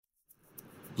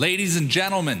Ladies and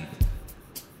gentlemen,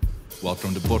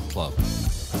 welcome to Book Club.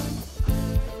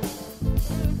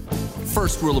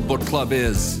 First rule of Book Club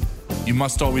is you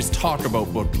must always talk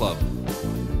about Book Club.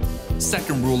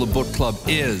 Second rule of Book Club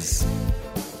is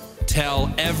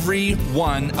tell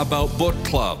everyone about Book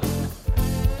Club.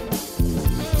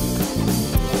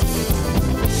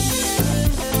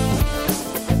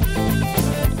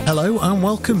 Hello and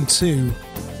welcome to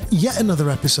yet another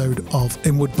episode of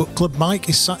Inward Book Club. Mike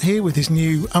is sat here with his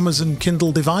new Amazon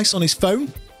Kindle device on his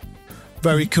phone.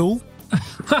 Very cool.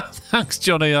 Thanks,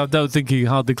 Johnny. I don't think he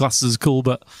had the glasses as cool,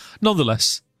 but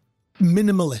nonetheless.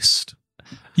 Minimalist.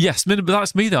 Yes,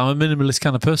 that's me, though. I'm a minimalist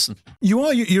kind of person. You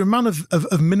are. You're a man of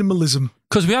minimalism.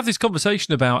 Because we have this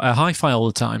conversation about hi-fi all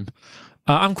the time.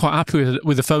 I'm quite happy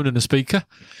with a phone and a speaker.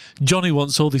 Johnny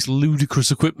wants all this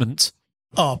ludicrous equipment.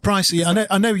 Oh, pricey.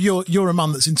 I know you're a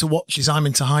man that's into watches. I'm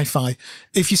into hi-fi.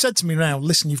 If you said to me now,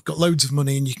 listen, you've got loads of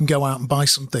money and you can go out and buy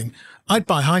something, I'd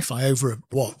buy hi-fi over a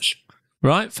watch.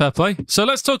 Right, fair play. So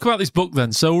let's talk about this book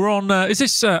then. So we're on, is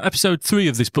this episode 3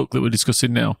 of this book that we're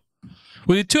discussing now?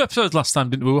 We did 2 episodes last time,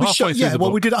 didn't we? We were halfway through the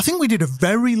book. I think we did a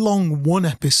very long one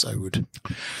episode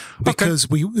because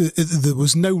there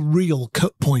was no real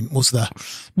cut point, was there?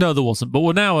 No, there wasn't. But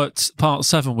we're now at part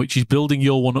 7, which is building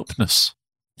your one-upness.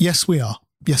 Yes, we are.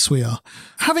 Yes, we are.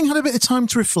 Having had a bit of time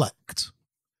to reflect,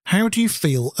 how do you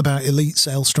feel about Elite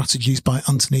Sales Strategies by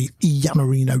Anthony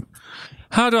Iannarino?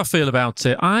 How do I feel about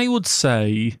it? I would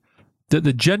say that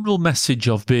the general message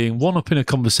of being one-up in a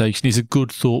conversation is a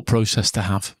good thought process to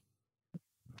have.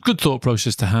 Good thought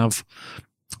process to have.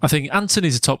 I think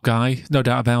Anthony's a top guy, no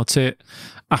doubt about it.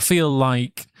 I feel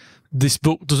like this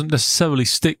book doesn't necessarily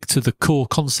stick to the core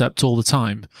concept all the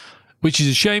time, which is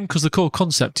a shame because the core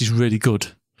concept is really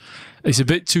good. It's a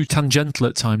bit too tangential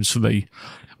at times for me.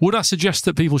 Would I suggest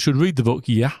that people should read the book?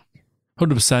 Yeah,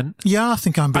 100%. Yeah, I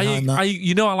think I'm behind that.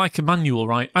 I like a manual,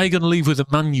 right? Are you going to leave with a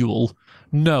manual?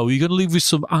 No, you're going to leave with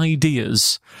some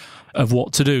ideas of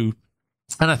what to do.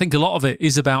 And I think a lot of it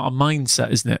is about a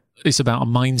mindset, isn't it? It's about a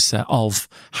mindset of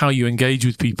how you engage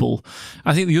with people.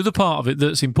 I think the other part of it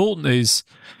that's important is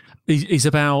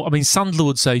about, Sandler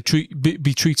would say,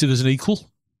 be treated as an equal.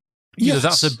 You know,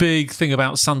 that's a big thing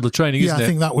about Sandler training, isn't it?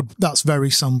 Yeah, I think that's very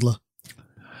Sandler.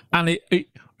 And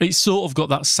it's sort of got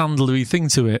that Sandler-y thing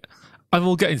to it. And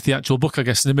we'll get into the actual book, I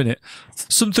guess, in a minute.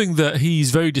 Something that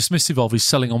he's very dismissive of is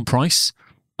selling on price.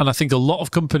 And I think a lot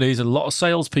of companies and a lot of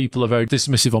salespeople are very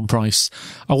dismissive on price.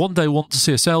 I one day want to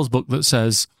see a sales book that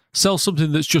says, sell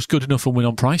something that's just good enough and win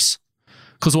on price.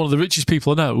 Because one of the richest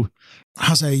people I know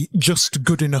has a just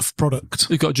good enough product.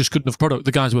 He's got a just good enough product.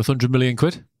 The guy's worth 100 million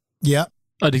quid. Yeah.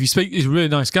 And if you speak, he's a really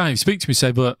nice guy. If you speak to me,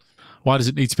 say, but why does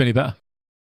it need to be any better?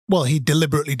 Well, he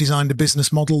deliberately designed a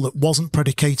business model that wasn't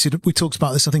predicated. We talked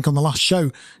about this, I think, on the last show.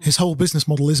 His whole business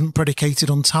model isn't predicated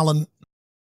on talent.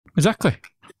 Exactly.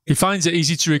 He finds it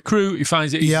easy to recruit. He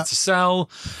finds it easy to sell.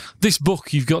 This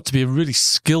book, you've got to be a really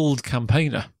skilled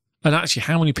campaigner. And actually,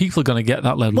 how many people are going to get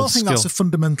that level of skill? Well, I think that's a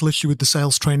fundamental issue with the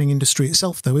sales training industry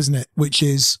itself, though, isn't it? Which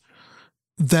is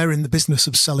they're in the business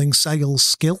of selling sales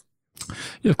skill.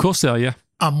 Yeah, of course they are, yeah.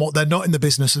 And what they're not in the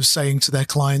business of saying to their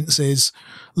clients is,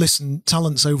 listen,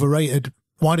 talent's overrated.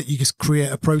 Why don't you just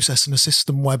create a process and a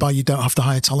system whereby you don't have to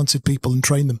hire talented people and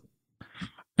train them?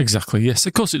 Exactly, yes.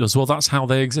 Of course it does. Well, that's how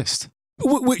they exist.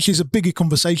 Which is a bigger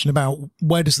conversation about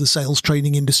where does the sales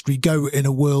training industry go in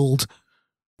a world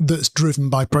that's driven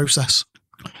by process?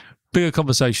 Bigger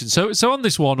conversation. So on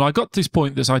this one, I got to this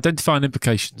point that's identifying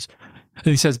implications. And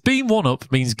he says, being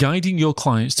one-up means guiding your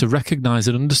clients to recognise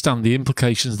and understand the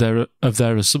implications of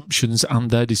their assumptions and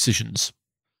their decisions.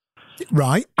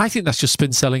 Right. I think that's just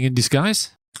spin selling in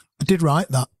disguise. I did write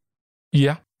that.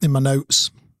 Yeah. In my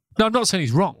notes. No, I'm not saying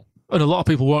he's wrong. And a lot of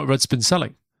people won't read spin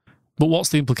selling. But what's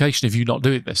the implication of you not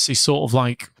doing this? It's sort of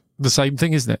like the same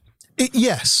thing, isn't it?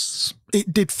 Yes,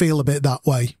 it did feel a bit that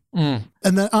way. Mm.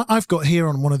 And then I've got here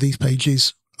on one of these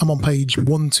pages, I'm on page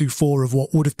 124 of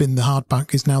what would have been the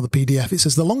hardback is now the PDF. It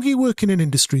says, the longer you work in an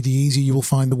industry, the easier you will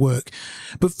find the work.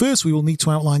 But first, we will need to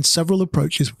outline several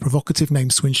approaches with provocative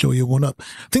names to ensure you're one up.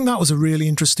 I think that was a really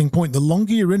interesting point. The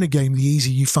longer you're in a game, the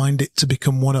easier you find it to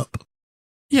become one up.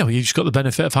 Yeah, well, you've just got the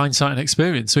benefit of hindsight and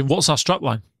experience. I mean, what's our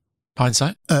strapline?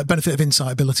 Hindsight? Benefit of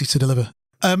insight, ability to deliver.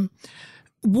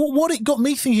 What it got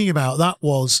me thinking about that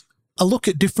was, I look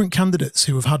at different candidates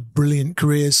who have had brilliant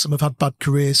careers. Some have had bad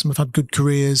careers. Some have had good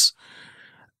careers.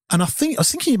 And I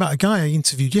was thinking about a guy I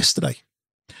interviewed yesterday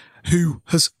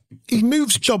he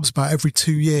moves jobs about every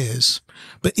 2 years,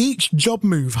 but each job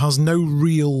move has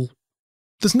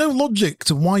there's no logic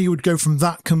to why you would go from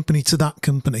that company to that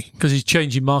company. Because he's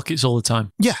changing markets all the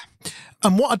time. Yeah.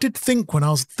 And what I did think when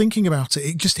I was thinking about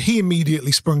it, he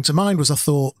immediately sprung to mind was I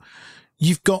thought,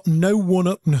 you've got no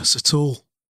one-upness at all.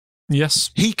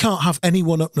 Yes. He can't have any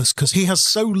one-upness because he has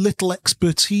so little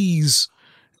expertise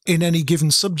in any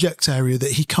given subject area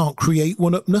that he can't create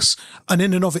one-upness. And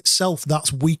in and of itself,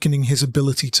 that's weakening his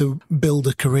ability to build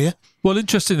a career. Well,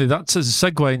 interestingly, that's a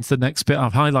segue into the next bit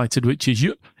I've highlighted, which is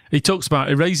he talks about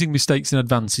erasing mistakes in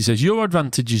advance. He says, your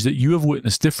advantage is that you have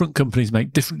witnessed different companies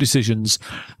make different decisions,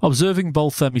 observing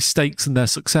both their mistakes and their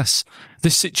success.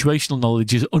 This situational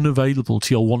knowledge is unavailable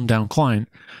to your one-down client.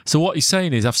 So what he's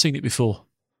saying is, I've seen it before.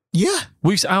 Yeah.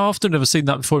 How often have I seen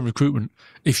that before in recruitment?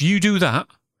 If you do that,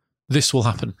 this will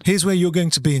happen. Here's where you're going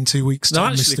to be in 2 weeks' time.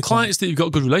 Now, actually, the clients that you've got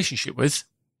a good relationship with,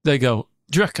 they go,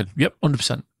 do you reckon? Yep,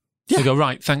 100%. Yeah. They go,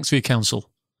 right, thanks for your counsel.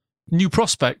 New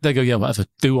prospect, they go, yeah, whatever,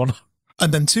 do one.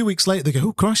 And then 2 weeks later, they go,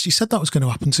 oh, Christ, you said that was going to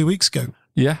happen 2 weeks ago.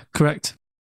 Yeah, correct.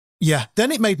 Yeah.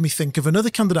 Then it made me think of another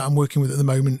candidate I'm working with at the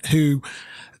moment who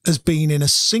has been in a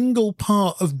single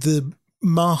part of the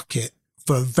market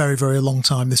for a very, very long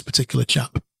time, this particular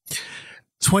chap.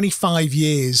 25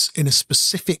 years in a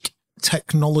specific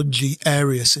technology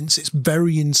area since its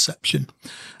very inception.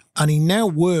 And he now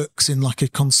works in like a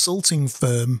consulting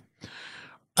firm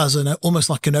as almost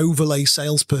like an overlay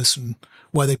salesperson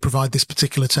where they provide this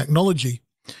particular technology.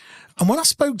 And when I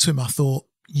spoke to him, I thought,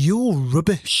 you're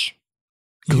rubbish.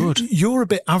 Good. You're a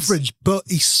bit average, but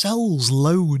he sells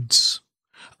loads.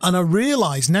 And I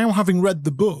realised now, having read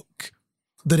the book,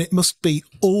 that it must be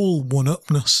all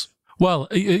one-upness. Well,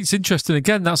 it's interesting.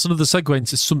 Again, that's another segue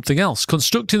into something else.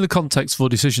 Constructing the context for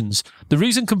decisions. The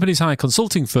reason companies hire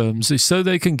consulting firms is so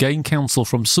they can gain counsel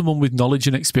from someone with knowledge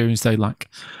and experience they lack.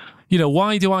 You know,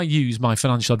 why do I use my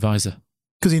financial advisor?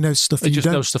 Because he knows stuff He just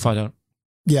knows stuff I don't.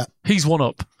 Yeah. He's one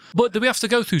up. But do we have to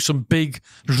go through some big,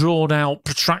 drawn-out,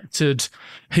 protracted,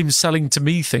 him selling to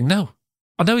me thing? No.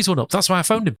 I know he's one up. That's why I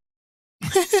phoned him.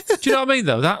 Do you know what I mean,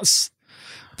 though? That's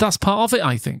part of it,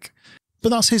 I think. But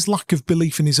that's his lack of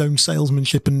belief in his own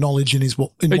salesmanship and knowledge in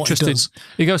what he does.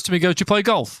 He goes to me, do you play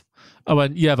golf? I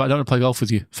went, yeah, but I don't want to play golf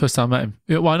with you. First time I met him.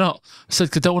 He went, why not? I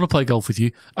said, 'cause I don't want to play golf with you.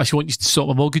 I actually want you to sort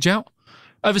my mortgage out.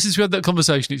 Ever since we had that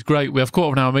conversation, it's great. We have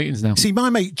quarter-of-an-hour meetings now. See,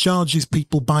 my mate charges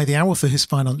people by the hour for his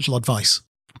financial advice.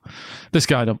 This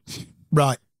guy don't.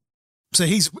 Right. So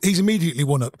he's immediately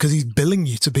one up because he's billing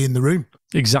you to be in the room.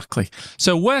 Exactly.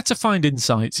 So where to find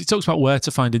insights? He talks about where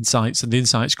to find insights, and the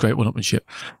insights create one-upmanship.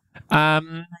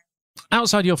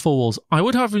 Outside your four walls, I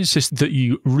would, however, insist that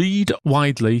you read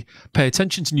widely, pay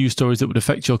attention to news stories that would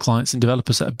affect your clients, and develop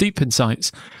a set of deep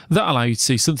insights that allow you to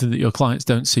see something that your clients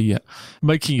don't see yet,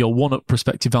 making your one-up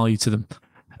prospective value to them.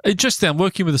 Interesting, I'm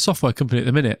working with a software company at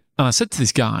the minute, and I said to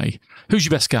this guy, who's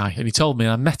your best guy? And he told me,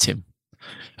 and I met him.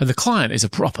 And the client is a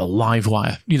proper live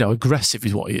wire, aggressive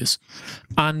is what he is.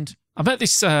 And I met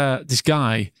this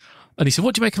guy, and he said,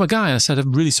 what do you make of my guy? And I said, it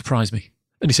really surprised me.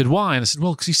 And he said, why? And I said,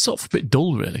 well, because he's sort of a bit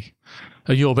dull, really.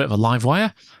 And you're a bit of a live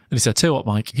wire. And he said, tell you what,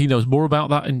 Mike, he knows more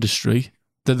about that industry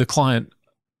than the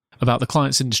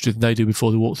client's industry than they do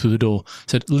before they walk through the door. He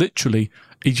said, literally,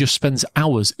 he just spends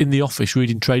hours in the office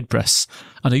reading trade press.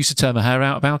 And I used to tear my hair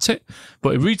out about it.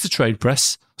 But he reads the trade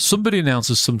press, somebody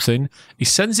announces something, he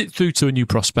sends it through to a new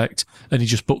prospect, and he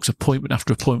just books appointment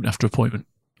after appointment after appointment.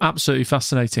 Absolutely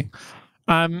fascinating.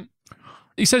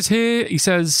 He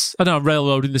says, I know I'm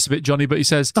railroading this a bit, Johnny, but he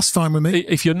says, that's fine with me.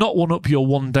 If you're not one up, you're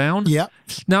one down. Yeah.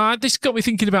 Now, this got me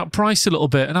thinking about price a little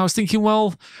bit, and I was thinking,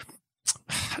 well,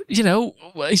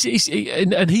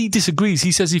 and he disagrees.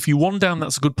 He says if you one down,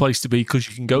 that's a good place to be because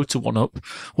you can go to one up.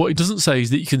 What he doesn't say is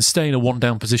that you can stay in a one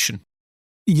down position.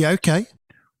 Yeah, okay.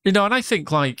 And I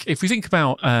think, like, if we think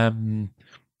about,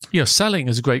 selling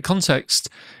as a great context,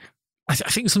 I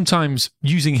think sometimes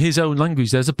using his own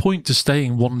language, there's a point to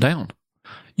staying one down.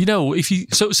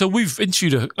 So we've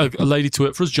interviewed a lady to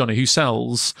work for us, Johnny,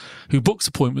 who books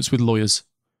appointments with lawyers.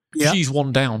 Yep. She's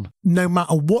one down. No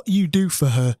matter what you do for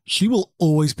her, she will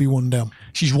always be one down.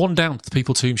 She's one down to the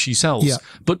people to whom she sells. Yeah.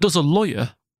 But does a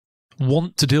lawyer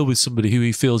want to deal with somebody who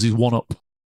he feels is one up?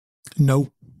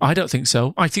 No. I don't think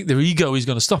so. I think their ego is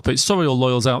going to stop it. Sorry, all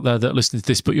lawyers out there that are listening to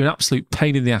this, but you're an absolute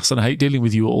pain in the ass, and I hate dealing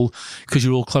with you all because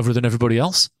you're all cleverer than everybody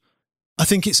else. I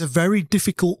think it's a very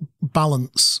difficult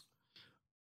balance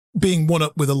being one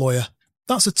up with a lawyer.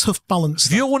 That's a tough balance.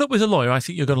 If you're one up with a lawyer, I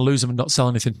think you're going to lose them and not sell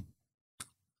anything.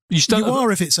 You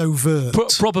are if it's overt.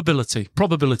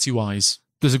 Probability-wise,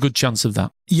 there's a good chance of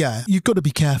that. Yeah, you've got to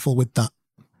be careful with that.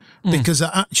 Because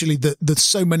actually, there's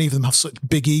so many of them have such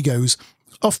big egos,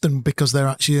 often because they're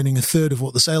actually earning a third of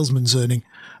what the salesman's earning.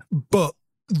 But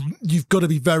you've got to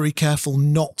be very careful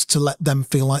not to let them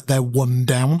feel like they're one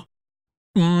down.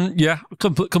 Yeah,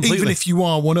 completely. Even if you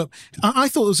are one up. I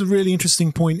thought there was a really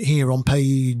interesting point here on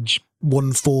page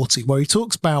 140 where he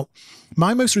talks about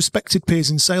my most respected peers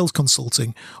in sales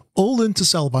consulting all learned to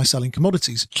sell by selling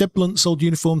commodities. Jeb Blunt sold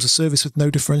uniforms, a service with no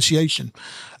differentiation.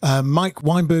 Mike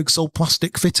Weinberg sold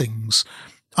plastic fittings.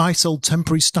 I sold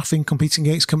temporary staffing, competing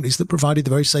against companies that provided the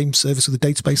very same service with a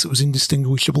database that was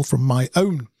indistinguishable from my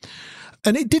own.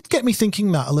 And it did get me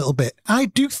thinking that a little bit. I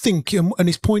do think, and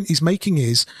his point he's making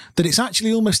is that it's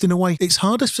actually almost in a way, it's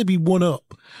harder to be one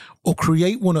up or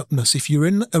create one-upness if you're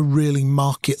in a really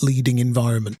market-leading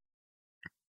environment.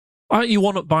 Aren't you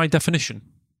one up by definition?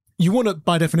 You one up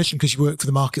by definition because you work for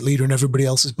the market leader and everybody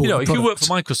else is bought the if product. you work for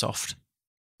Microsoft,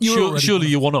 You're surely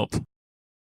you're one up.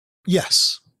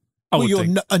 Yes. I would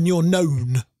think. And you're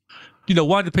known.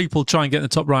 Why do people try and get in the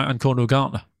top right-hand corner of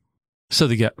Gartner? So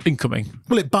they get incoming.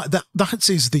 Well, that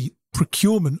is the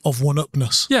procurement of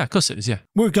one-upness. Yeah, of course it is, yeah.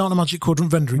 We're a Gartner Magic Quadrant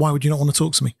vendor. Why would you not want to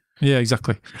talk to me? Yeah,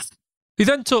 exactly. He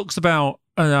then talks about,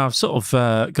 and I've sort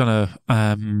of going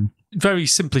to very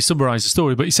simply summarise the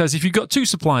story, but he says if you've got two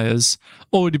suppliers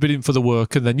already bidding for the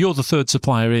work and then you're the third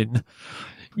supplier in,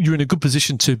 you're in a good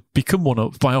position to become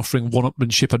one-up by offering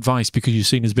one-upmanship advice because you're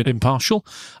seen as being impartial.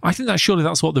 I think that's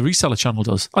what the reseller channel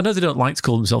does. I know they don't like to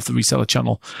call themselves the reseller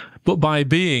channel, but by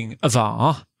being a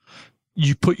VAR,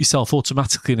 you put yourself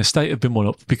automatically in a state of being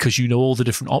one-up because you know all the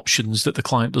different options that the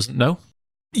client doesn't know.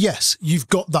 Yes, you've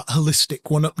got that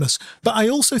holistic one-upness. But I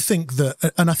also think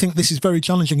that, and I think this is very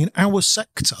challenging in our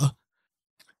sector,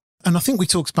 and I think we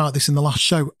talked about this in the last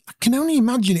show, I can only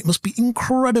imagine it must be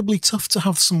incredibly tough to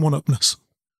have some one-upness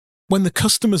when the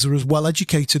customers are as well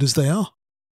educated as they are.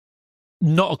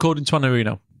 Not according to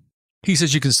Annarino. He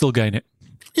says you can still gain it.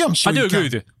 Yeah, I'm sure I do agree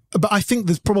with you. But I think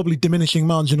there's probably diminishing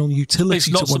marginal utility. It's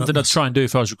not something I'd try and do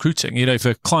if I was recruiting. If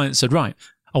a client said, right,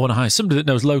 I want to hire somebody that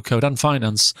knows low code and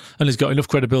finance and has got enough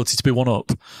credibility to be one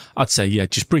up, I'd say, yeah,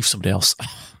 just brief somebody else.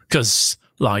 Because,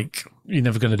 you're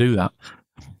never going to do that.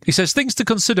 He says, things to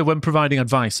consider when providing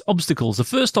advice. Obstacles. The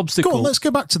first obstacle... Go on, let's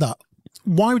go back to that.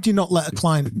 Why would you not let a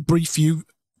client brief you?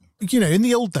 In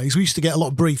the old days, we used to get a lot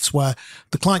of briefs where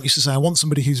the client used to say, I want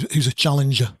somebody who's a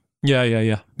challenger.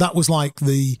 Yeah. That was like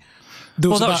that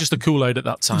was just the Kool-Aid at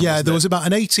that time. Yeah, there was about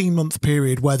an 18-month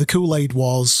period where the Kool-Aid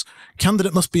was,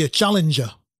 candidate must be a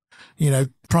challenger.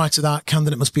 Prior to that,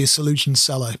 candidate must be a solution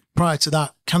seller. Prior to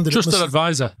that, candidate just an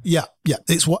advisor. Yeah.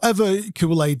 It's whatever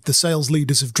Kool-Aid the sales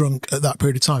leaders have drunk at that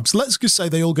period of time. So let's just say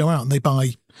they all go out and they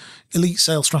buy Elite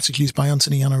Sales Strategies by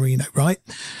Anthony Iannarino, right?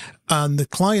 And the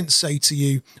clients say to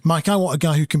you, Mike, I want a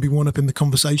guy who can be one up in the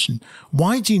conversation.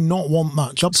 Why do you not want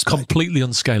that job spec? It's completely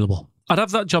unscalable. I'd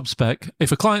have that job spec.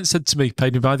 If a client said to me,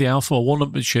 paid me by the hour for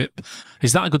one-upmanship,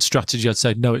 is that a good strategy? I'd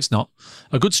say, no, it's not.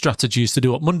 A good strategy is to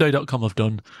do what Monday.com have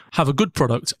done, have a good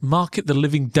product, market the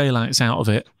living daylights out of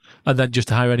it, and then just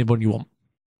hire anyone you want.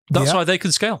 That's why they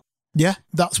can scale. Yeah,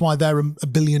 that's why they're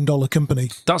 $1 billion company.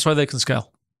 That's why they can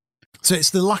scale. So it's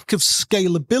the lack of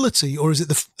scalability, or is it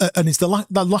the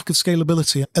lack of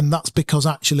scalability, and that's because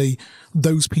actually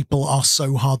those people are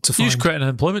so hard to find. You just create an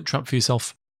employment trap for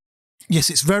yourself.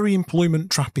 Yes, it's very employment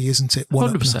trappy, isn't it?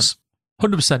 100%.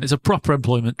 100%. It's a proper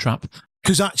employment trap.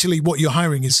 Because actually what you're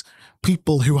hiring is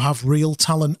people who have real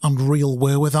talent and real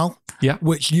wherewithal. Yeah.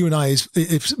 Which you and I,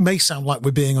 it may sound like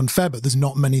we're being unfair, but there's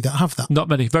not many that have that. Not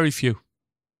many. Very few.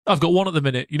 I've got one at the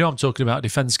minute. I'm talking about a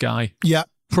defence guy. Yeah.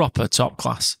 Proper top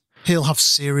class. He'll have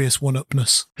serious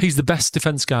one-upness. He's the best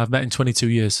defence guy I've met in 22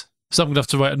 years. So I'm going to have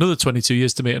to wait another 22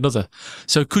 years to meet another.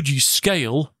 So could you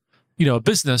scale... a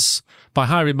business by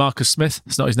hiring Marcus Smith.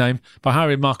 That's not his name. By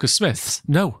hiring Marcus Smith.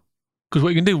 No. Because what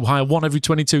you can do, hire one every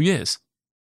 22 years.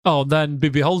 Oh, and then be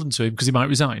beholden to him because he might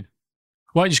resign.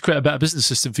 Why don't you just create a better business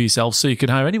system for yourself so you can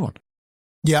hire anyone?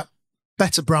 Yeah.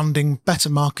 Better branding, better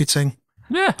marketing.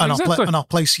 Yeah, and exactly. I'll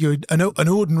place you an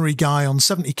ordinary guy on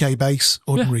 70k base,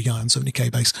 guy on 70k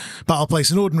base, but I'll place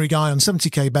an ordinary guy on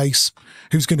 70k base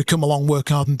who's going to come along, work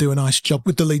hard and do a nice job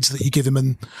with the leads that you give him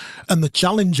and the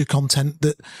challenger content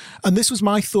that, and this was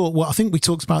my thought. Well, I think we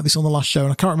talked about this on the last show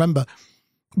and I can't remember,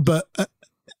 but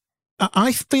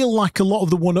I feel like a lot of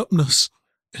the one-upness,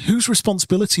 whose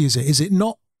responsibility is it? Is it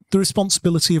not the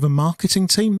responsibility of a marketing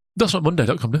team? That's what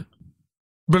Monday.com do.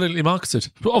 Brilliantly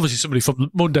marketed. But obviously somebody from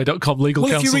Monday.com legal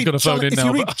counsel is going to phone in now. If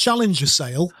you read Challenger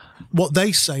Sale, what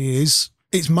they say is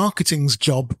it's marketing's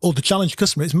job, or the Challenger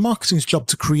customer, it's marketing's job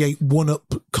to create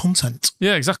one-up content.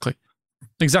 Yeah, exactly.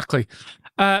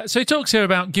 So he talks here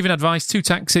about giving advice, 2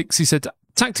 tactics. He said,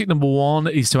 tactic number 1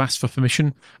 is to ask for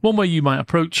permission. One way you might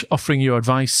approach offering your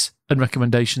advice and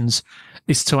recommendations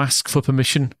is to ask for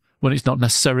permission when it's not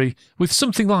necessary, with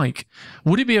something like,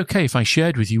 would it be okay if I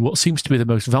shared with you what seems to be the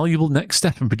most valuable next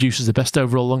step and produces the best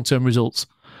overall long-term results?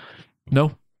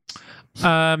 No. Do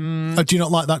you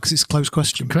not like that because it's a closed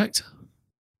question? Correct.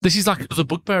 This is like another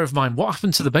bugbear of mine. What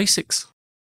happened to the basics?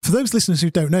 For those listeners who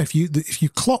don't know, if you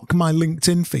clock my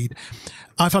LinkedIn feed,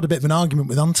 I've had a bit of an argument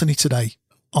with Anthony today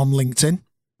on LinkedIn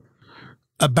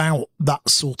about that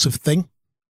sort of thing.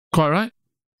 Quite right.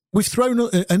 We've thrown,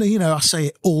 and I say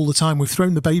it all the time, we've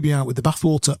thrown the baby out with the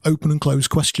bathwater, open and closed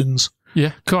questions.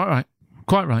 Yeah, quite right.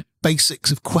 Quite right.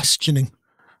 Basics of questioning.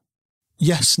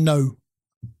 Yes, no.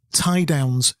 Tie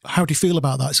downs. How do you feel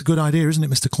about that? It's a good idea, isn't it,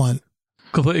 Mr. Client?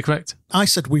 Completely correct. I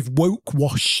said we've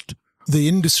woke-washed the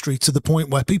industry to the point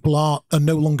where people are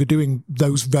no longer doing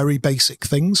those very basic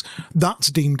things. That's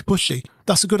deemed pushy.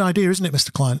 That's a good idea, isn't it,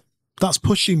 Mr. Client? That's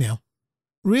pushy now.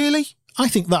 Really? I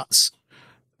think that's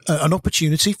an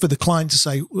opportunity for the client to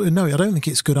say, no, I don't think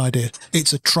it's a good idea.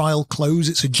 It's a trial close.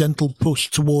 It's a gentle push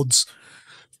towards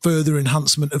further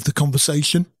enhancement of the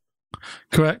conversation.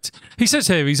 Correct. He says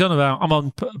here, I'm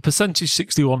on percentage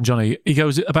 61, Johnny. He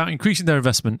goes about increasing their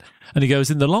investment, and he goes,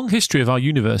 in the long history of our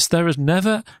universe, there has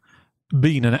never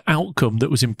been an outcome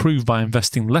that was improved by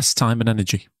investing less time and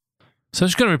energy. So I'm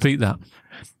just going to repeat that.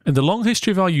 In the long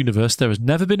history of our universe, there has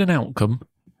never been an outcome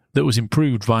that was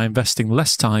improved by investing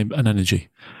less time and energy.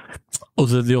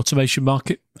 Other than the automation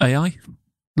market, AI,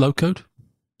 low code,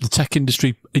 the tech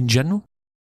industry in general?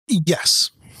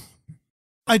 Yes.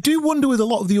 I do wonder with a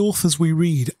lot of the authors we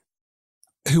read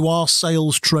who are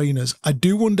sales trainers, I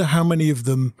do wonder how many of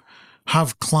them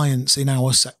have clients in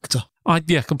our sector.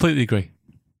 Yeah, completely agree.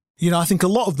 I think a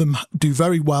lot of them do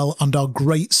very well and are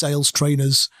great sales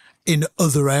trainers in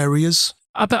other areas.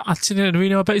 I bet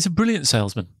he's a brilliant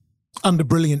salesman. And a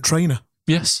brilliant trainer.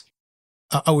 Yes.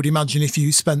 I would imagine if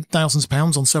you spent thousands of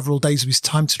pounds on several days of his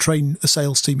time to train a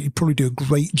sales team, he'd probably do a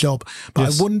great job. But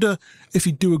yes. I wonder if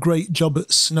he'd do a great job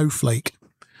at Snowflake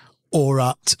or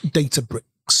at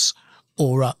Databricks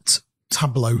or at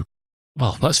Tableau.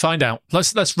 Well, let's find out.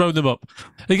 Let's roll them up.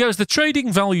 He goes, the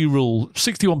trading value rule,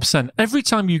 61%. Every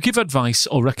time you give advice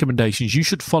or recommendations, you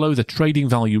should follow the trading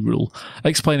value rule.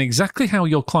 Explain exactly how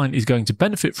your client is going to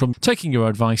benefit from taking your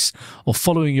advice or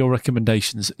following your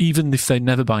recommendations, even if they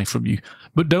never buy from you.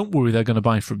 But don't worry, they're going to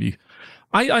buy from you.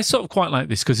 I sort of quite like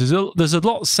this because there's a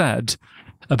lot said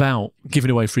about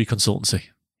giving away free consultancy.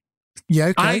 Yeah,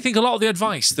 okay. I think a lot of the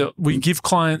advice that we give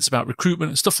clients about recruitment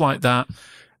and stuff like that,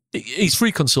 it's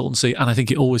free consultancy, and I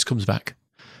think it always comes back.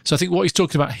 So I think what he's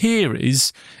talking about here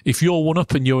is if you're one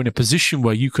up and you're in a position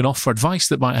where you can offer advice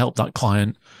that might help that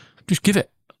client, just give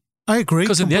it. I agree.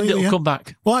 Because in the end, it'll come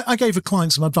back. Well, I gave a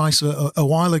client some advice a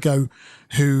while ago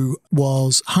who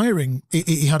was hiring.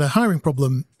 He had a hiring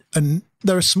problem, and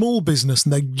they're a small business,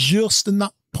 and they're just in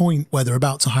that point where they're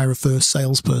about to hire a first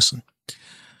salesperson.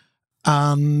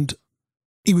 And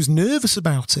he was nervous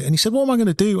about it. And he said, what am I going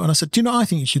to do? And I said, do you know what I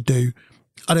think you should do?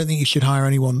 I don't think you should hire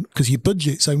anyone because your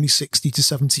budget's only 60 to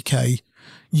 70k.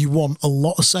 You want a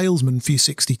lot of salesmen for your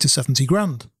 60 to 70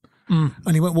 grand.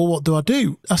 And he went, well, what do I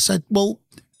do? I said, well,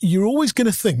 you're always going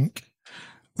to think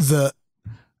that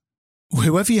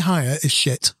whoever you hire is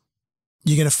shit.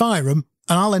 You're going to fire them,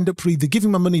 and I'll end up either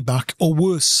giving my money back, or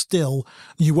worse still,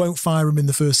 you won't fire them in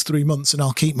the first 3 months and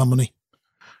I'll keep my money,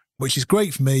 which is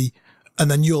great for me. And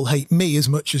then you'll hate me as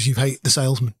much as you hate the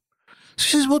salesman. So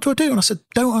she says, what do I do? And I said,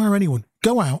 don't hire anyone.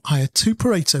 Go out, hire 2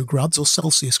 Pareto grads or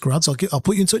Celsius grads. I'll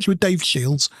put you in touch with Dave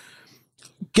Shields.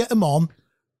 Get them on,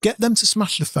 get them to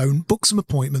smash the phone, book some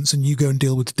appointments, and you go and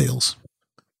deal with the deals.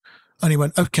 And he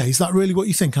went, okay, is that really what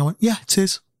you think? I went, yeah, it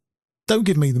is. Don't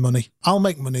give me the money. I'll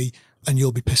make money, and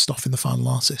you'll be pissed off in the final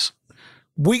analysis.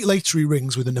 Week later, he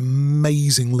rings with an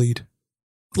amazing lead.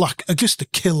 Like, just a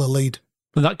killer lead.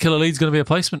 And that killer lead's going to be a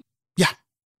placement. Yeah.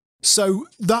 So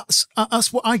that's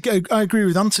what I agree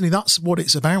with Anthony. That's what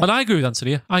it's about. And I agree with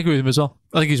Anthony. Yeah. I agree with him as well.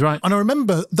 I think he's right. And I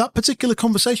remember that particular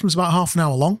conversation was about half an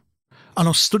hour long. And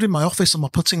I stood in my office on my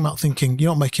putting mat thinking,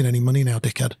 you're not making any money now,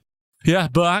 dickhead. Yeah,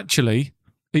 but actually,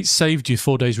 it saved you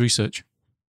 4 days research.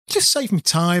 Just saved me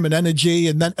time and energy.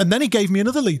 And then he gave me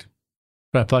another lead.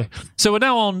 Fair play. So we're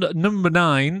now on number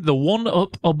 9, the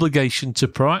one-up obligation to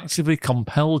proactively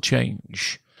compel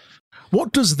change.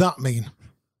 What does that mean?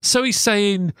 So he's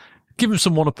saying, give him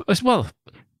some one-up. Well,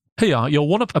 here, your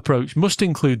one-up approach must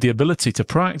include the ability to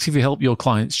proactively help your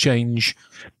clients change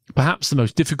perhaps the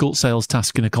most difficult sales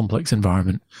task in a complex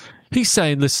environment. He's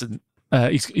saying, listen,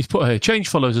 he's put here, change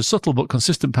follows a subtle but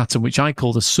consistent pattern, which I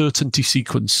call the certainty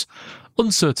sequence.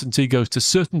 Uncertainty goes to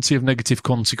certainty of negative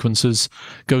consequences,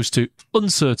 goes to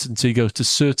uncertainty, goes to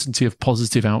certainty of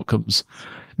positive outcomes.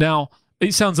 Now,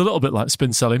 it sounds a little bit like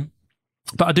spin selling,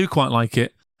 but I do quite like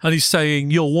it. And he's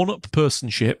saying your one-up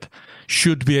personship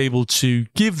should be able to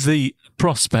give the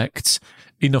prospect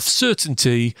enough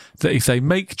certainty that if they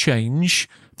make change,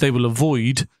 they will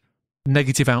avoid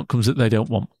negative outcomes that they don't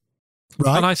want.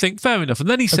 Right. And I think fair enough. And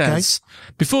then he says,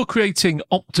 before creating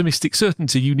optimistic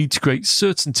certainty, you need to create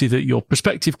certainty that your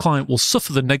prospective client will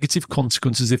suffer the negative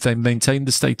consequences if they maintain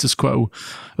the status quo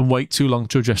and wait too long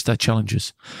to address their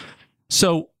challenges.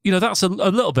 So, that's a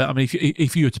little bit, I mean,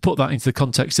 if you were to put that into the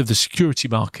context of the security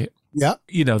market,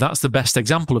 that's the best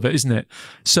example of it, isn't it?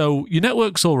 So your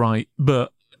network's all right,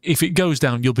 but if it goes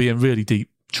down, you'll be in really deep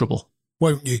trouble.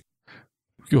 Won't you?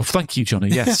 Well, thank you, Johnny.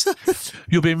 Yes.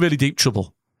 You'll be in really deep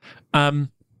trouble. And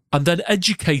then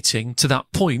educating to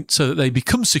that point so that they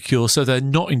become secure so they're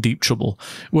not in deep trouble.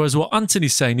 Whereas what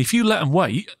Anthony's saying, if you let them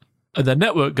wait and their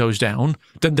network goes down,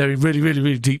 then they're in really, really,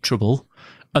 really deep trouble.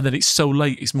 And then it's so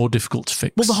late, it's more difficult to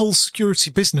fix. Well, the whole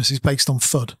security business is based on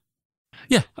FUD.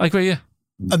 Yeah, I agree, yeah.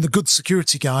 And the good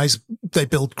security guys, they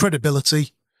build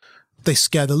credibility. They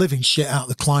scare the living shit out of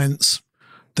the clients.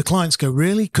 The clients go,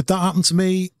 really? Could that happen to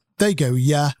me? They go,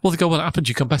 yeah. Well, they go, well, it happened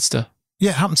to your competitor. Yeah,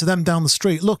 it happened to them down the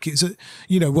street. Look,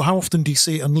 how often do you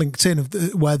see it on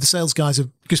LinkedIn where the sales guys are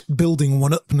just building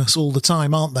one-upness all the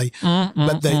time, aren't they?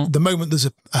 But the moment there's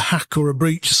a hack or a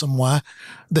breach somewhere,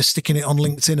 they're sticking it on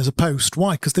LinkedIn as a post.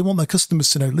 Why? Because they want their customers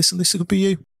to know, listen, this could be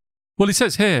you. Well, he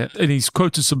says here, and he's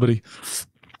quoted somebody,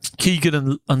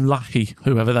 Keegan and Lackey,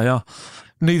 whoever they are,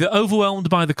 neither overwhelmed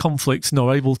by the conflict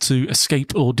nor able to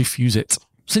escape or diffuse it.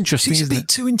 It's interesting, It's a bit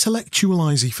too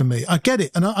intellectualisy for me. I get it,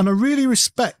 and I really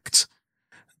respect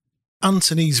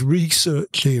Anthony's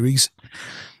research here. He's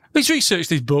researched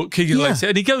his book, Keegan and Leahy,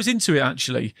 and he goes into it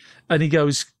actually, and he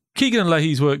goes, Keegan and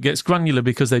Leahy's work gets granular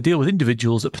because they deal with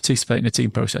individuals that participate in a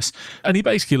team process. And he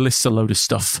basically lists a load of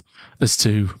stuff as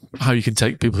to how you can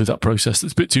take people through that process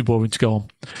that's a bit too boring to go on.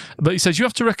 But he says you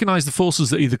have to recognise the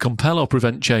forces that either compel or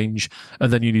prevent change,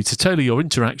 and then you need to tailor your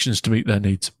interactions to meet their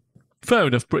needs. Fair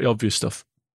enough, pretty obvious stuff.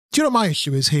 Do you know what my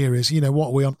issue is here is, what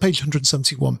are we on? Page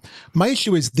 171. My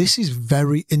issue is this is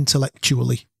very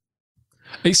intellectually.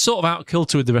 It's sort of out of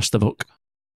kilter with the rest of the book.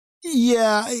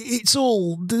 Yeah, it's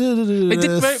all It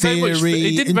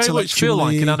didn't very much feel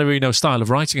like an Annarino style of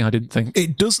writing, I didn't think.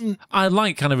 It doesn't. I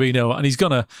like Annarino, and he's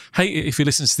going to hate it if he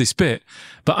listens to this bit.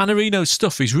 But Annarino's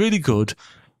stuff is really good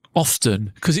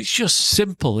often because it's just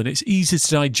simple and it's easy to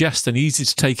digest and easy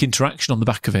to take interaction on the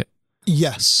back of it.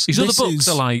 Yes. His other books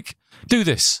are like, do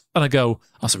this. And I go,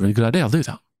 that's a really good idea. I'll do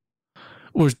that.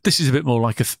 Whereas this is a bit more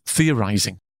like a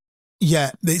theorising.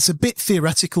 Yeah, it's a bit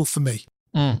theoretical for me.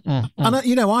 And,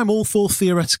 I'm all for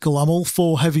theoretical. I'm all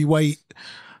for heavyweight,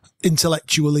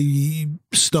 intellectually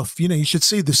stuff. You should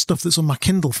see the stuff that's on my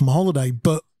Kindle from a holiday,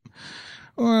 but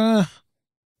no.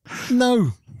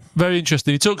 Very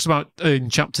interesting. He talks about,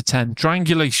 in chapter 10,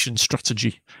 triangulation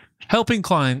strategy, helping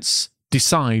clients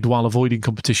decide while avoiding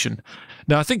competition.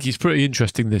 Now, I think it's pretty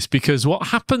interesting, this, because what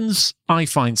happens, I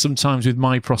find, sometimes with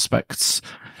my prospects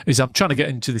is I'm trying to get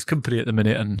into this company at the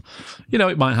minute and,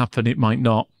 it might happen, it might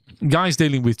not. Guy's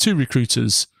dealing with two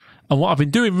recruiters, and what I've been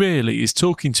doing really is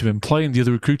talking to him, playing the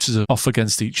other recruiters off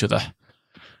against each other,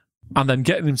 and then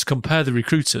getting them to compare the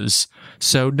recruiters.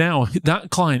 So now that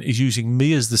client is using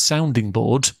me as the sounding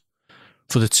board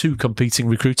for the two competing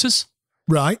recruiters.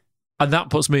 Right. And that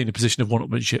puts me in a position of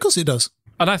one-upmanship. Of course it does.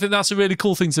 And I think that's a really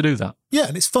cool thing to do, that. Yeah,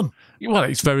 and it's fun. Well,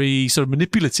 it's very sort of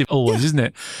manipulative always, isn't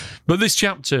it? But this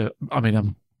chapter, I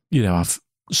mean, I've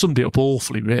summed it up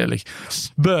awfully, really.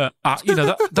 But,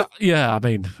 yeah, I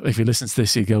mean, if you listen to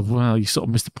this, you go, well, you sort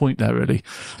of missed the point there, really.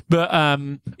 But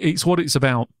it's what it's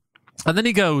about. And then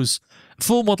he goes,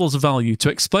 4 models of value.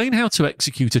 To explain how to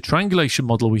execute a triangulation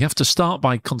model, we have to start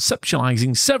by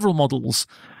conceptualizing several models.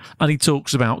 And he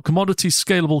talks about commodities,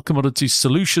 scalable commodities,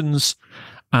 solutions,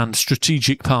 and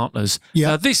strategic partners.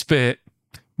 Yeah. This bit,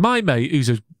 my mate, who's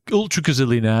an ultra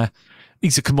gazillionaire,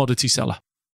 he's a commodity seller.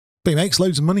 But he makes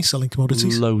loads of money selling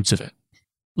commodities. Loads of it.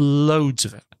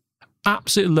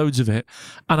 Absolutely loads of it.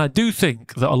 And I do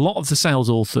think that a lot of the sales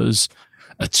authors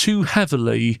are too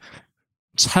heavily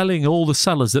telling all the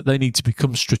sellers that they need to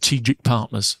become strategic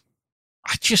partners.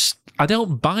 I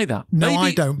don't buy that. No,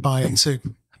 I don't buy it too.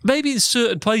 Maybe in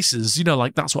certain places,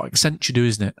 like that's what Accenture do,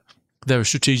 isn't it? They're a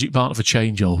strategic partner for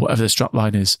change or whatever their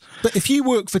strapline is. But if you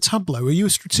work for Tableau, are you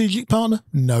a strategic partner?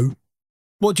 No.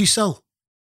 What do you sell?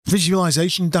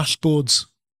 Visualization dashboards.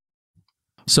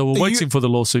 So we're waiting for the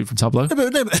lawsuit from Tableau.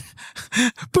 But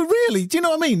really, do you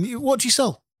know what I mean? What do you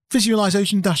sell?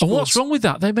 Visualization dashboards. And what's wrong with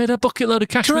that? They made a bucket load of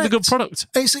cash with a good product.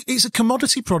 It's a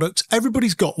commodity product.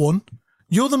 Everybody's got one.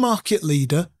 You're the market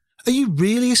leader. Are you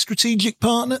really a strategic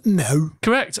partner? No.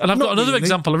 Correct. And I've Not got another really.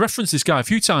 example. I referenced this guy a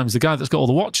few times, the guy that's got all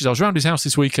the watches. I was around his house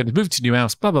this weekend. He moved to a new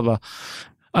house, blah, blah, blah.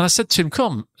 And I said to him,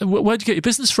 come, where'd you get your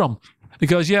business from? He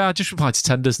goes, yeah, I just replied to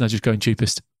tenders and I just go in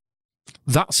cheapest.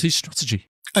 That's his strategy.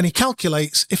 And he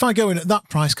calculates, if I go in at that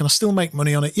price, can I still make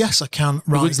money on it? Yes, I can.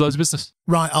 He Right. wins loads of business.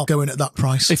 Right, I'll go in at that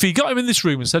price. If he got him in this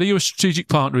room and said, are you a strategic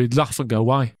partner? He'd laugh and go,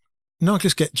 why? No, I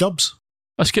just get jobs.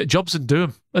 Let's get jobs and do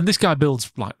them. And this guy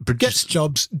builds like bridges. Gets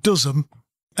jobs, does them,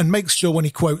 and makes sure when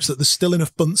he quotes that there's still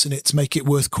enough bunts in it to make it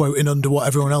worth quoting under what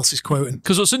everyone else is quoting.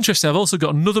 Because what's interesting, I've also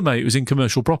got another mate who's in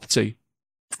commercial property.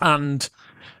 And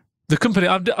the company,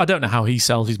 I don't know how he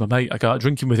sells. He's my mate. I go out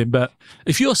drinking with him. But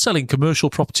if you're selling commercial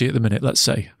property at the minute, let's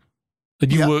say,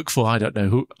 and you work for, I don't know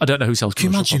who sells Can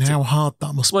you commercial imagine property. how hard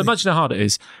that must Well, be? imagine how hard it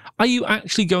is. Are you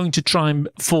actually going to try and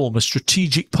form a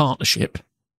strategic partnership?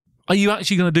 Are you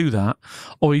actually going to do that?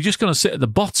 Or are you just going to sit at the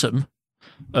bottom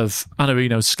of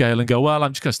Annarino's scale and go, well,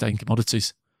 I'm just going to stay in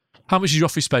commodities? How much is your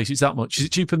office space? It's that much. Is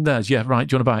it cheaper than theirs? Yeah, right.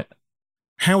 Do you want to buy it?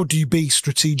 How do you be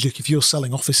strategic if you're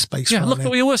selling office space? Yeah, right look, now?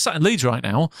 we're sat in Leeds right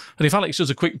now, and if Alex does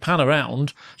a quick pan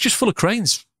around, it's just full of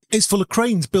cranes. It's full of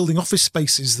cranes building office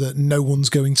spaces that no one's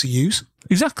going to use.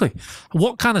 Exactly.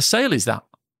 What kind of sale is that?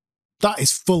 That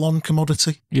is full on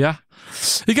commodity. Yeah.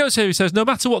 He goes here, he says, no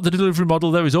matter what the delivery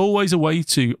model, there is always a way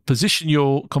to position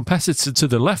your competitor to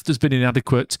the left has been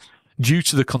inadequate due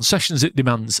to the concessions it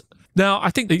demands. Now, I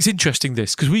think it's interesting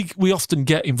this, because we often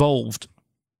get involved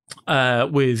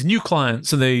with new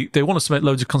clients and they want us to make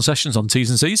loads of concessions on T's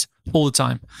and C's all the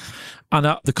time. And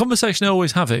the conversation I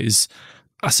always have is,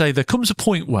 I say there comes a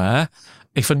point where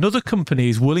if another company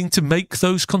is willing to make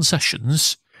those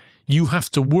concessions, you have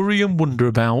to worry and wonder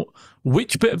about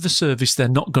which bit of the service they're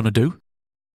not going to do.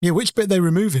 Yeah, which bit they're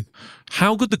removing?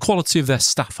 How good the quality of their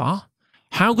staff are.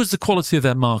 How good's the quality of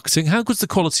their marketing? How good's the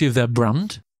quality of their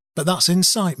brand? But that's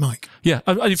insight, Mike. Yeah,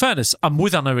 and in fairness, I'm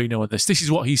with Annarino on this. This is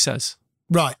what he says.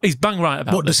 Right. He's bang right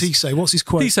about What this. does he say? What's his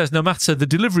quote? He says, no matter the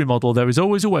delivery model, there is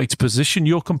always a way to position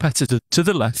your competitor to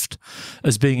the left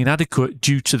as being inadequate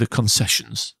due to the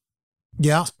concessions.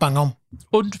 Yeah, that's bang on.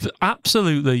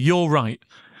 Absolutely, you're right.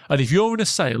 And if you're in a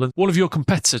sale and one of your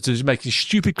competitors is making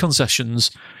stupid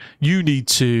concessions, you need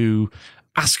to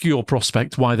ask your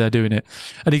prospect why they're doing it.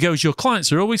 And he goes, your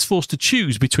clients are always forced to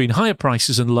choose between higher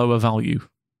prices and lower value.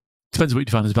 Depends on what you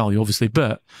define as value, obviously,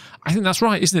 but I think that's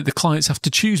right, isn't it? The clients have to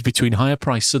choose between higher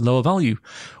price and lower value.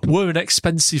 We're an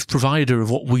expensive provider of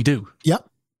what we do. Yep.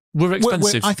 We're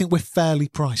expensive. I think we're fairly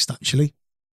priced, actually.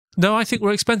 No, I think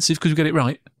we're expensive because we get it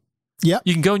right. Yep.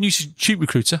 You can go and use Cheap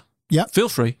Recruiter. Yep. Feel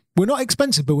free. We're not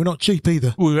expensive, but we're not cheap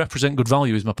either. We represent good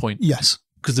value is my point. Yes.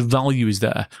 Because the value is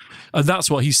there. And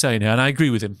that's what he's saying here, and I agree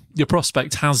with him. Your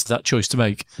prospect has that choice to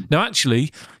make. Now,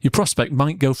 actually, your prospect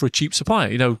might go for a cheap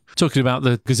supplier. You know, talking about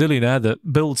the gazillionaire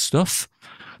that builds stuff,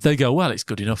 they go, well, it's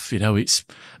good enough. You know, it's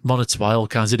monitored by all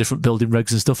kinds of different building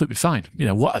regs and stuff. It'd be fine. You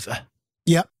know, whatever.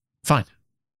 Yep. Fine.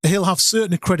 He'll have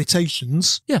certain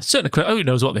accreditations Yeah, certainly. Oh, he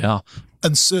knows what they are.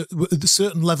 and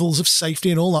certain levels of safety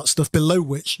and all that stuff below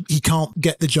which he can't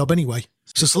get the job anyway.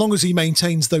 So as long as he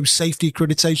maintains those safety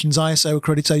accreditations, ISO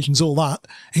accreditations, all that,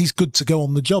 he's good to go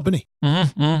on the job, isn't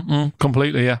he?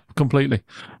 Completely, yeah, completely.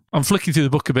 I'm flicking through the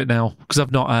book a bit now because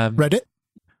I've not... Read it?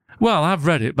 Well, I've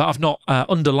read it, but I've not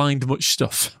underlined much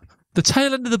stuff. The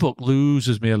tail end of the book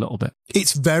loses me a little bit.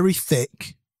 It's very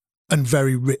thick and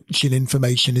very rich in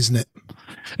information, isn't it?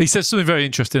 He says something very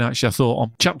interesting, actually, I thought,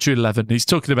 on chapter 11. He's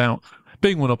talking about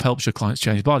being one up helps your clients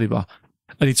change, blah, blah, blah.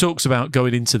 And he talks about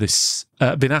going into this,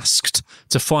 being asked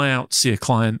to fly out to see a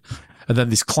client. And then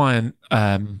this client,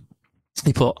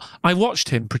 he put, I watched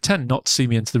him pretend not to see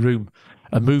me into the room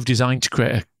and move designed to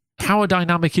create a power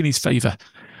dynamic in his favour.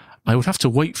 I would have to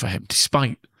wait for him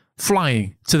despite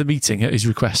flying to the meeting at his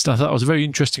request. I thought it was a very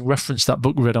interesting reference, that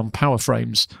book read on power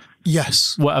frames,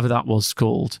 Yes. whatever that was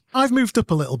called. I've moved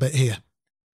up a little bit here.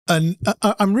 And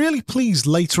I'm really pleased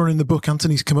later on in the book,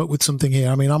 Anthony's come up with something here.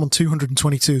 I mean, I'm on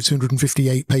 222 of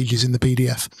 258 pages in the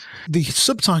PDF. The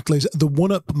subtitle is The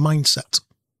One-Up Mindset.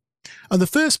 And the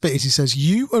first bit is, he says,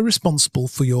 you are responsible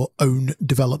for your own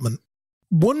development.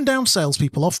 One-down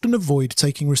salespeople often avoid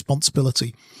taking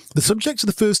responsibility. The subject of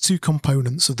the first two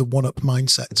components of the one-up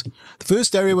mindset. The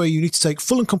first area where you need to take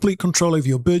full and complete control over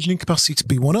your burgeoning capacity to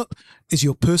be one-up is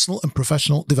your personal and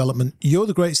professional development. You're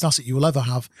the greatest asset you will ever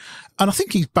have. And I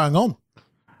think he's bang on.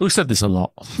 We've said this a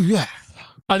lot. Yeah.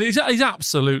 And he's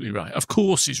absolutely right. Of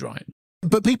course he's right.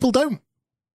 But people don't.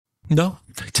 No,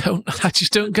 they don't. I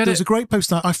just don't get There's it. a great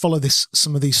post. I follow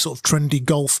some of these sort of trendy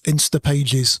golf Insta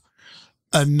pages.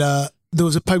 And there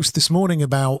was a post this morning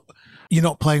about you're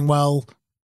not playing well,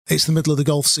 It's the middle of the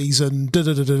golf season.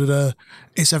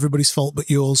 It's everybody's fault but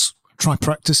yours. Try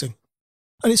practicing.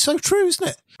 And it's so true, isn't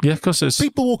it? Yeah, of course it is.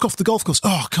 People walk off the golf course.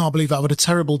 Oh, I can't believe I've had a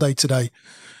terrible day today.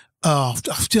 Oh,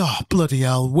 bloody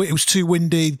hell. It was too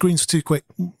windy. The greens were too quick.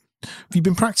 Have you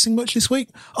been practicing much this week?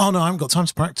 Oh, no, I haven't got time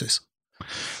to practice.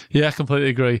 Yeah, I completely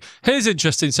agree. Here's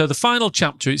interesting. So the final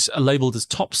chapter is labelled as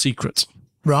top secret.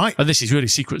 Right. And this is really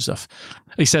secret stuff.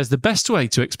 He says the best way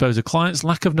to expose a client's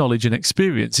lack of knowledge and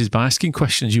experience is by asking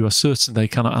questions you are certain they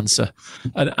cannot answer.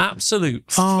 An absolute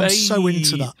I'm so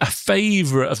into that. A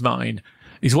favourite of mine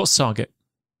is what's target?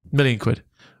 £1 million.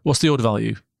 What's the order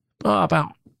value? Oh,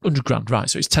 about 100 grand. Right.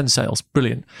 So it's 10 sales.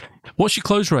 Brilliant. What's your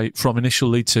close rate from initial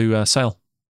lead to sale?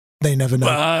 They never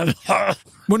know.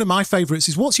 One of my favourites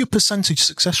is what's your percentage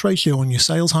success ratio on your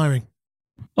sales hiring?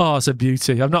 Oh, it's a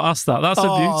beauty. I've not asked that. That's a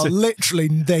beauty. Literally,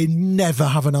 they never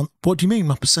have an answer. What do you mean,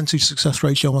 my percentage success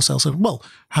ratio on my sales? Well,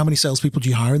 how many salespeople do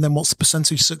you hire? And then what's the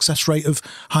percentage success rate of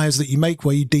hires that you make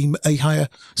where you deem a hire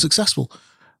successful?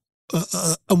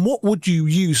 And what would you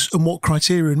use and what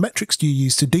criteria and metrics do you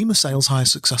use to deem a sales hire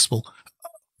successful?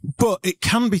 But it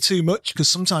can be too much because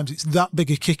sometimes it's that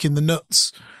big a kick in the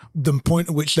nuts, the point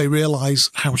at which they realise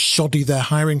how shoddy their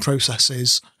hiring process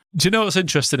is. Do you know what's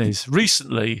interesting is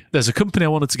recently there's a company I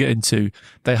wanted to get into.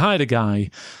 They hired a guy,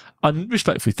 and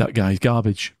respectfully, that guy's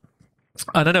garbage.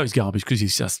 And I know he's garbage because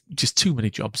he's just too many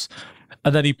jobs.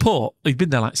 And then he'd been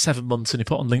there like 7 months and he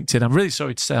put on LinkedIn, I'm really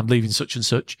sorry to say I'm leaving such and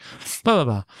such. Blah, blah,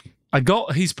 blah. I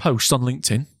got his post on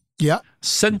LinkedIn. Yeah.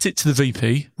 Sent it to the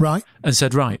VP. Right. And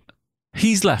said, right,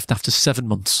 he's left after 7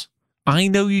 months. I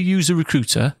know you use a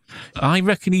recruiter. I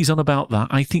reckon he's on about that.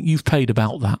 I think you've paid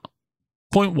about that.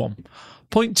 Point one.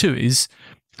 Point two is,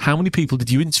 how many people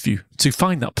did you interview to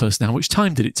find that person? How much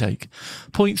time did it take?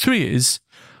 Point three is,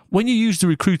 when you used the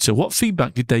recruiter, what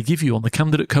feedback did they give you on the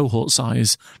candidate cohort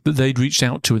size that they'd reached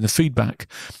out to in the feedback?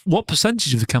 What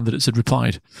percentage of the candidates had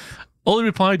replied? All he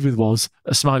replied with was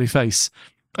a smiley face.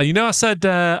 And you know, I said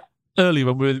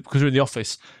earlier because we were in the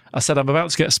office, I said, I'm about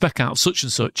to get a spec out of such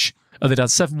and such, and they'd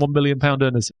had 7 £1 million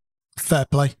earners. Fair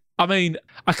play. I mean,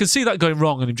 I can see that going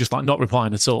wrong and him just like not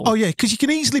replying at all. Oh, yeah, because you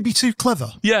can easily be too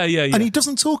clever. Yeah. And he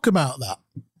doesn't talk about that.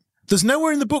 There's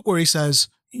nowhere in the book where he says,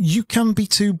 you can be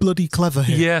too bloody clever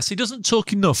here. Yes, he doesn't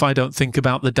talk enough, I don't think,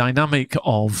 about the dynamic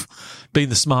of being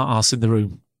the smart ass in the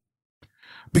room.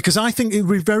 Because I think it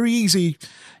would be very easy.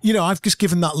 You know, I've just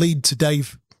given that lead to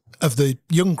Dave of the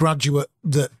young graduate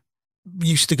that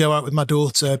used to go out with my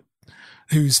daughter,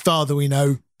 whose father we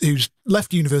know, who's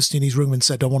left university in his room and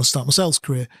said, I want to start my sales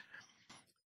career.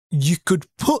 You could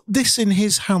put this in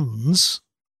his hands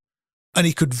and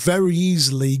he could very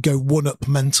easily go one-up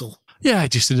mental. Yeah,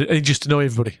 just annoy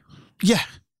everybody. Yeah.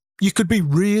 You could be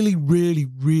really, really,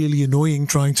 really annoying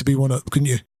trying to be one-up, couldn't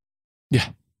you? Yeah.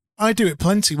 I do it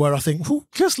plenty where I think,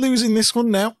 just losing this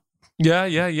one now. Yeah.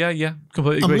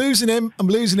 Completely agree. I'm losing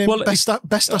him. Well, best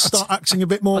I start acting a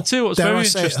bit more, I'll tell you what's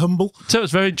very humble. I'll tell you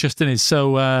what's very interesting is,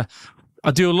 so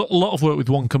I do a lot of work with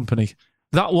one company.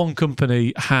 That one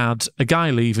company had a guy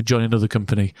leave and join another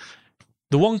company.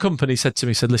 The one company said to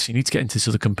me, listen, you need to get into this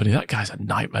other company. That guy's a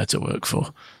nightmare to work for.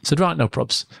 I said, right, no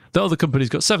probs. The other company's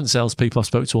got 7 salespeople. I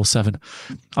spoke to all 7.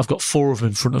 I've got 4 of them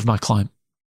in front of my client.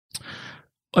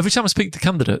 Every time I speak to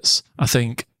candidates, I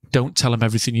think, don't tell them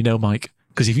everything you know, Mike.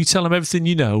 Because if you tell them everything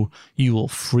you know, you will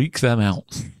freak them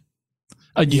out.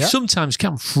 And you sometimes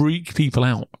can freak people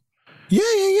out.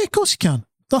 Yeah, of course you can.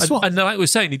 And like we were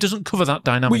saying, he doesn't cover that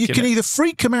dynamic. Well, you can either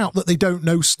freak them out that they don't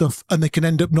know stuff and they can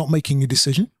end up not making a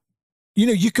decision. You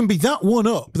know, you can be that one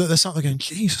up that they're sat there going,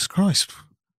 Jesus Christ,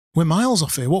 we're miles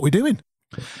off here. What are we doing?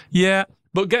 Yeah,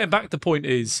 but getting back to the point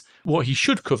is, what he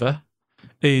should cover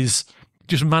is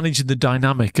just managing the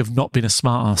dynamic of not being a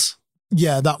smart ass.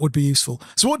 Yeah, that would be useful.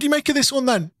 So what do you make of this one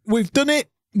then? We've done it.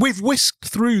 We've whisked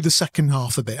through the second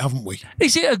half a bit, haven't we?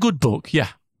 Is it a good book? Yeah.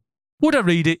 Would I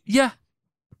read it? Yeah.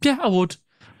 Yeah, I would.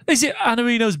 Is it Anna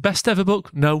Eno's best ever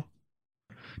book? No.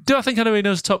 Do I think Anna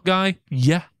Eno's a top guy?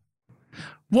 Yeah.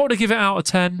 What would I give it out of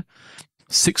 10?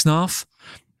 6.5.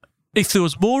 If there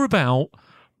was more about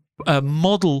a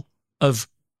model of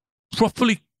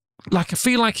properly, like I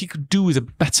feel like he could do with a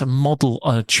better model,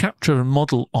 a chapter and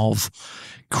model of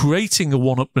creating a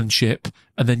one-upmanship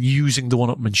and then using the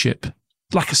one-upmanship.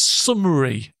 Like a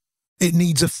summary. It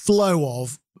needs a flow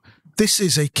of, this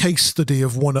is a case study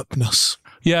of one-upness.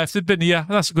 Yeah, if there'd been,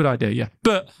 that's a good idea, yeah.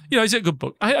 But, is it a good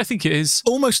book? I think it is.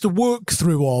 Almost a work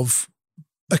through of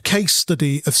a case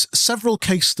study of several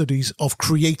case studies of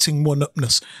creating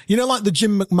one-upness. You know, like the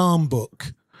Jim McMahon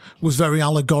book was very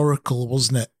allegorical,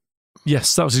 wasn't it?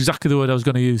 Yes, that was exactly the word I was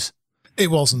going to use. It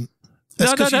wasn't.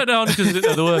 No, because I didn't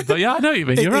know the word. But yeah, I know what you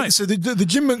mean. You're right. So the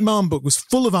Jim McMahon book was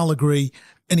full of allegory,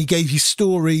 and he gave you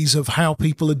stories of how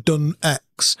people had done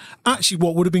X. Actually,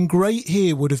 what would have been great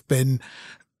here would have been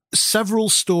several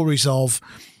stories of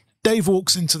Dave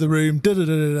walks into the room,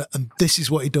 and this is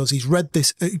what he does. He's read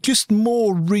this. Just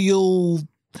more real.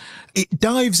 It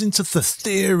dives into the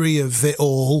theory of it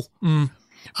all.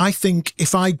 I think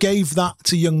if I gave that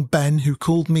to young Ben, who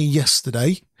called me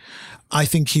yesterday, I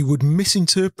think he would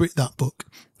misinterpret that book.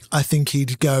 I think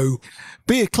he'd go,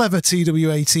 be a clever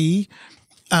TWAT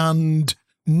and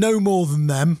no more than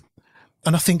them.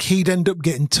 And I think he'd end up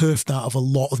getting turfed out of a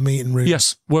lot of meeting rooms.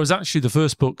 Yes. Whereas actually the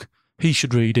first book he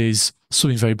should read is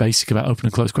something very basic about open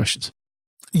and closed questions.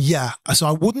 Yeah. So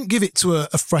I wouldn't give it to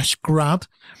a fresh grad.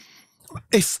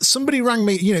 If somebody rang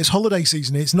me, it's holiday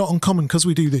season, it's not uncommon because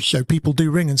we do this show. People do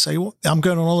ring and say, well, I'm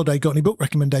going on holiday, got any book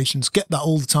recommendations? Get that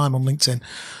all the time on LinkedIn.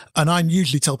 And I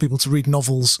usually tell people to read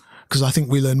novels because I think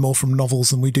we learn more from novels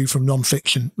than we do from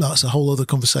non-fiction. That's a whole other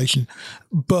conversation.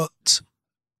 But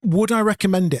would I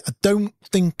recommend it? I don't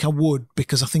think I would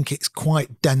because I think it's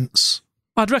quite dense.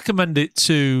 I'd recommend it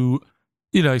to,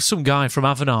 some guy from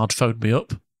Avanard phoned me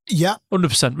up. Yeah.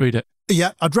 100% read it.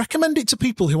 Yeah, I'd recommend it to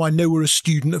people who I know are a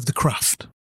student of the craft.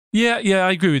 Yeah,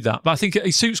 I agree with that. But I think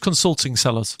it suits consulting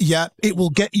sellers. Yeah, it will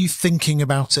get you thinking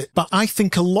about it. But I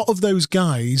think a lot of those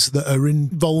guys that are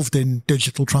involved in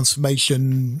digital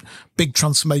transformation, big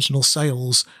transformational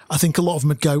sales, I think a lot of them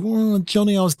would go,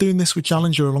 Johnny, I was doing this with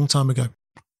Challenger a long time ago.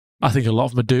 I think a lot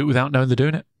of them would do it without knowing they're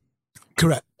doing it.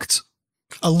 Correct.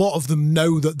 A lot of them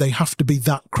know that they have to be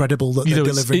that credible that they're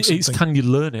delivering something. It's can you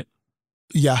learn it?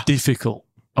 Yeah. Difficult,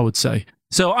 I would say.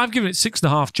 So I've given it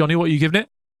 6.5. Johnny, what are you giving it?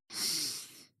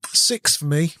 6 for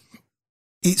me.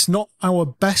 It's not our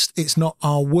best. It's not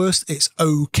our worst. It's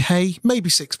okay. Maybe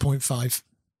 6.5.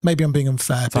 Maybe I'm being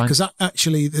unfair. Fine. Because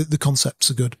actually the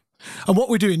concepts are good. And what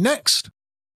we're doing next?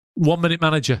 1 Minute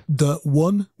Manager. The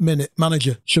 1 Minute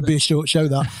Manager. Should be a short show,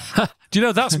 that. Do you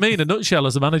know, that's me in a nutshell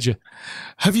as a manager.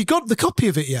 Have you got the copy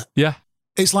of it yet? Yeah.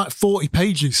 It's like 40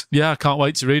 pages. Yeah, I can't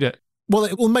wait to read it. Well,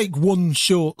 it will make one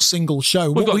short single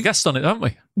show. We've got a guest on it, haven't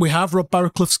we? We have. Rob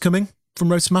Barraclough's coming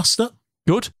from Roastmaster.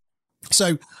 Good.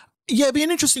 So, yeah, it'd be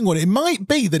an interesting one. It might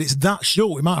be that it's that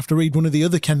short. We might have to read one of the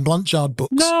other Ken Blanchard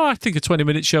books. No, I think a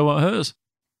 20-minute show won't hurt us.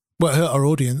 Won't hurt our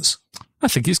audience. I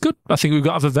think it's good. I think we've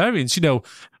got to have a variance.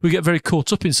 We get very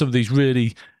caught up in some of these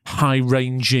really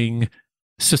high-ranging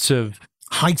sort of...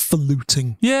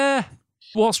 highfalutin. Yeah.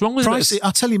 What's wrong with it?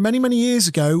 I'll tell you, many, many years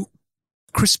ago,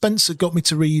 Chris Spencer got me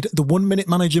to read The 1 Minute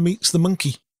Manager Meets the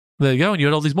Monkey. There you go. And you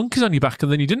had all these monkeys on your back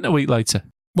and then you didn't a week later.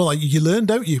 Well, you learn,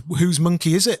 don't you? Whose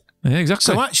monkey is it? Yeah,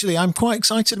 exactly. So actually, I'm quite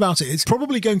excited about it. It's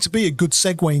probably going to be a good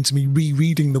segue into me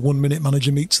rereading The 1 Minute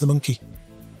Manager Meets the Monkey.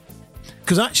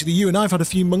 Because actually, you and I have had a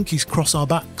few monkeys cross our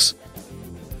backs,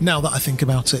 now that I think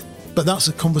about it. But that's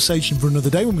a conversation for another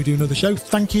day when we do another show.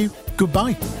 Thank you.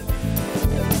 Goodbye.